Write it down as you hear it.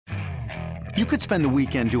You could spend the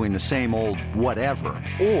weekend doing the same old whatever,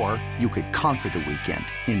 or you could conquer the weekend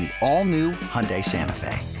in the all-new Hyundai Santa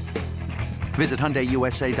Fe. Visit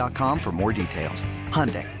HyundaiUSA.com for more details.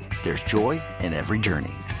 Hyundai, there's joy in every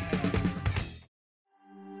journey.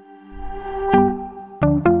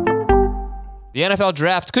 The NFL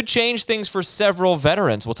draft could change things for several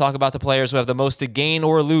veterans. We'll talk about the players who have the most to gain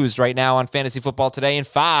or lose right now on Fantasy Football Today in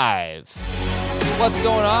 5. What's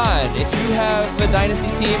going on? If you have a dynasty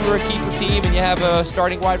team or a keeper team and you have a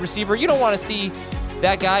starting wide receiver, you don't want to see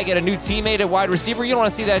that guy get a new teammate at wide receiver. You don't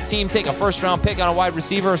want to see that team take a first-round pick on a wide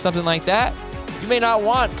receiver or something like that. You may not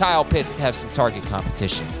want Kyle Pitts to have some target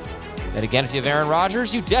competition. Then again, if you have Aaron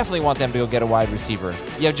Rodgers, you definitely want them to go get a wide receiver.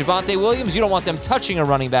 You have Javonte Williams, you don't want them touching a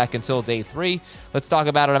running back until day 3. Let's talk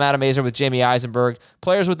about it. I'm Adam Mazur with Jamie Eisenberg.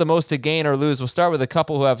 Players with the most to gain or lose. We'll start with a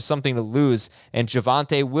couple who have something to lose. And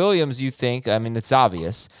Javonte Williams, you think, I mean, it's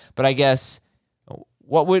obvious, but I guess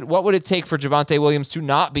what would it take for Javonte Williams to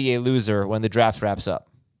not be a loser when the draft wraps up?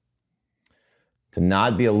 To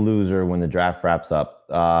not be a loser when the draft wraps up,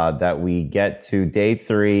 that we get to day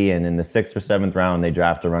 3 and in the 6th or 7th round, they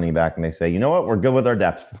draft a running back and they say, you know what, we're good with our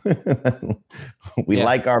depth. we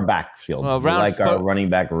like our backfield. Well, we like our running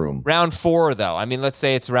back room. Round 4, though. I mean, let's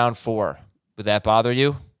say it's round 4. Would that bother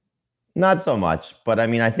you? Not so much, but I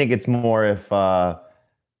mean, I think it's more if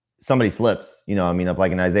somebody slips, you know, I mean, if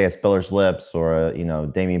like an Isaiah Spiller slips or,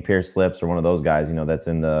 Dameon Pierce slips or one of those guys, that's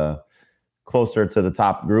in the closer to the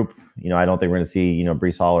top group. I don't think we're going to see,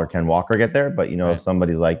 Breece Hall or Ken Walker get there. But, right. If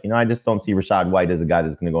somebody's like, I just don't see Rachaad White as a guy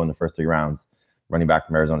that's going to go in the first 3 rounds, running back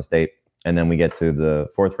from Arizona State. And then we get to the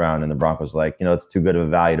 4th round and the Broncos are like, it's too good of a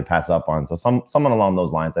value to pass up on. So someone along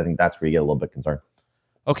those lines, I think that's where you get a little bit concerned.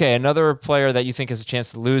 Okay, another player that you think has a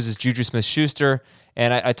chance to lose is Juju Smith-Schuster.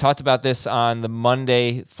 And I talked about this on the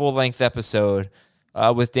Monday full-length episode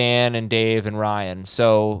with Dan and Dave and Ryan.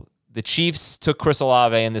 So the Chiefs took Chris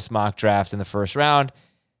Olave in this mock draft in the 1st round.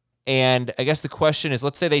 And I guess the question is,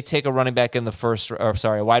 let's say they take a running back in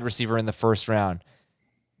a wide receiver in the 1st round.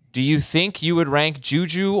 Do you think you would rank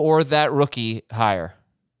Juju or that rookie higher?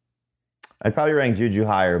 I'd probably rank Juju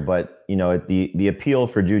higher, but the appeal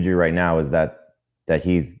for Juju right now is that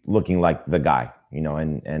he's looking like the guy,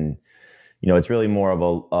 and it's really more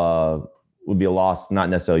of would be a loss, not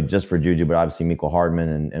necessarily just for Juju, but obviously Mecole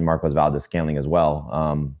Hardman and Marquez Valdes-Scantling as well.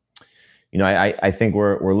 I think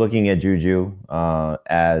we're looking at Juju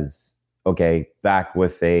as, okay, back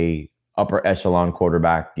with a upper echelon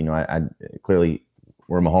quarterback. I clearly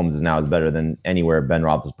where Mahomes is now is better than anywhere Ben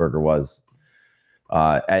Roethlisberger was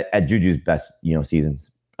at Juju's best,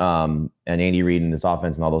 seasons. And Andy Reid and this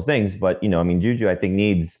offense and all those things. But, Juju, I think,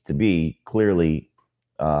 needs to be clearly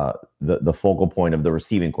the focal point of the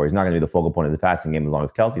receiving core. He's not going to be the focal point of the passing game as long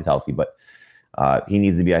as Kelsey's healthy, but he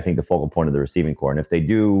needs to be, I think, the focal point of the receiving core. And if they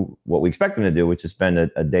do what we expect them to do, which is spend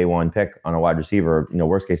a day 1 pick on a wide receiver,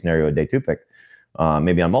 worst case scenario, a day 2 pick,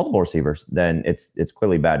 maybe on multiple receivers, then it's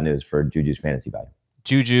clearly bad news for Juju's fantasy value.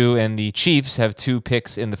 Juju and the Chiefs have 2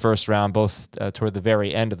 picks in the 1st round, both toward the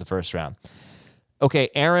very end of the 1st round. Okay,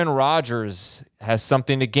 Aaron Rodgers has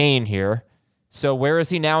something to gain here. So where is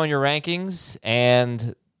he now in your rankings?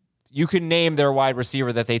 And you can name their wide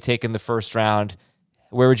receiver that they take in the 1st round.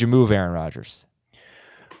 Where would you move Aaron Rodgers?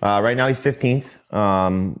 Right now he's 15th.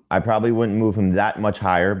 I probably wouldn't move him that much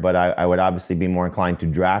higher, but I would obviously be more inclined to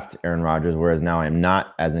draft Aaron Rodgers, whereas now I'm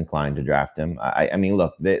not as inclined to draft him. I mean,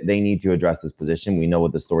 look, they need to address this position. We know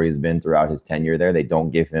what the story has been throughout his tenure there. They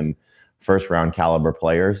don't give him first-round caliber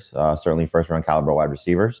players, certainly first-round caliber wide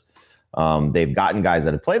receivers. They've gotten guys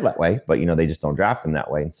that have played that way, but, they just don't draft them that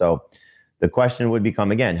way. And so the question would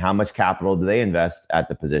become, again, how much capital do they invest at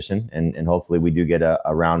the position? And hopefully we do get a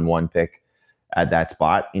round 1 pick at that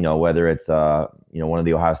spot, whether it's, one of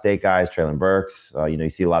the Ohio State guys, Treylon Burks, you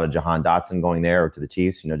see a lot of Jahan Dotson going there or to the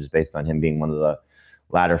Chiefs, just based on him being one of the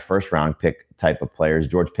latter 1st round pick type of players.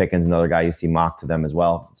 George Pickens, another guy you see mocked to them as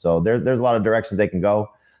well. So there's a lot of directions they can go.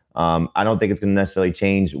 I don't think it's going to necessarily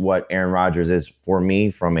change what Aaron Rodgers is for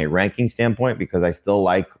me from a ranking standpoint, because I still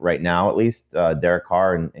like, right now at least, Derek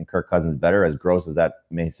Carr and Kirk Cousins better, as gross as that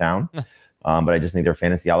may sound. But I just think their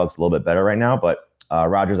fantasy outlook's a little bit better right now. But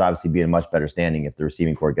Rodgers obviously be in much better standing if the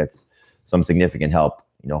receiving core gets some significant help,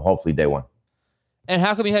 hopefully day 1. And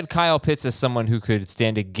how come you had Kyle Pitts as someone who could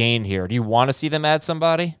stand to gain here? Do you want to see them add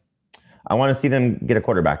somebody? I want to see them get a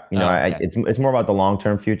quarterback. It's more about the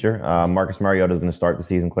long-term future. Marcus Mariota is going to start the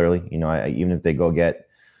season clearly. Even if they go get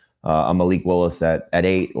a Malik Willis at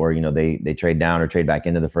 8, or they trade down or trade back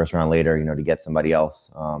into the 1st round later, to get somebody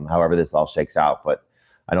else. However this all shakes out, but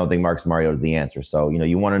I don't think Marcus Mariota is the answer. So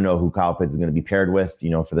you want to know who Kyle Pitts is going to be paired with,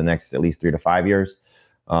 for the next at least 3 to 5 years.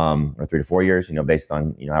 or 3 to 4 years, based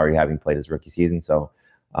on, already having played his rookie season. So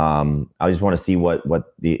I just want to see what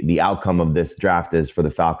the outcome of this draft is for the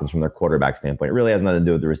Falcons from their quarterback standpoint. It really has nothing to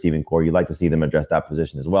do with the receiving core. You'd like to see them address that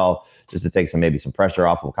position as well, just to take maybe some pressure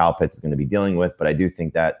off of what Kyle Pitts is going to be dealing with. But I do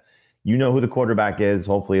think that who the quarterback is.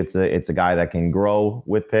 Hopefully it's a guy that can grow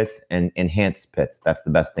with Pitts and enhance Pitts. That's the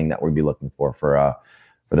best thing that we'd be looking for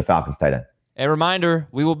the Falcons tight end. A reminder,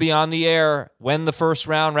 we will be on the air when the first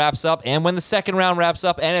round wraps up and when the second round wraps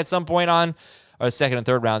up, and at some point second and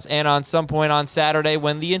third rounds, and on some point on Saturday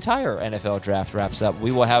when the entire NFL draft wraps up.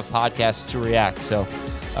 We will have podcasts to react. So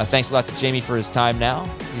thanks a lot to Jamie for his time now.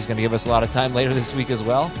 He's going to give us a lot of time later this week as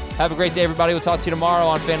well. Have a great day, everybody. We'll talk to you tomorrow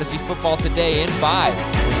on Fantasy Football Today in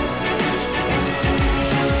 5.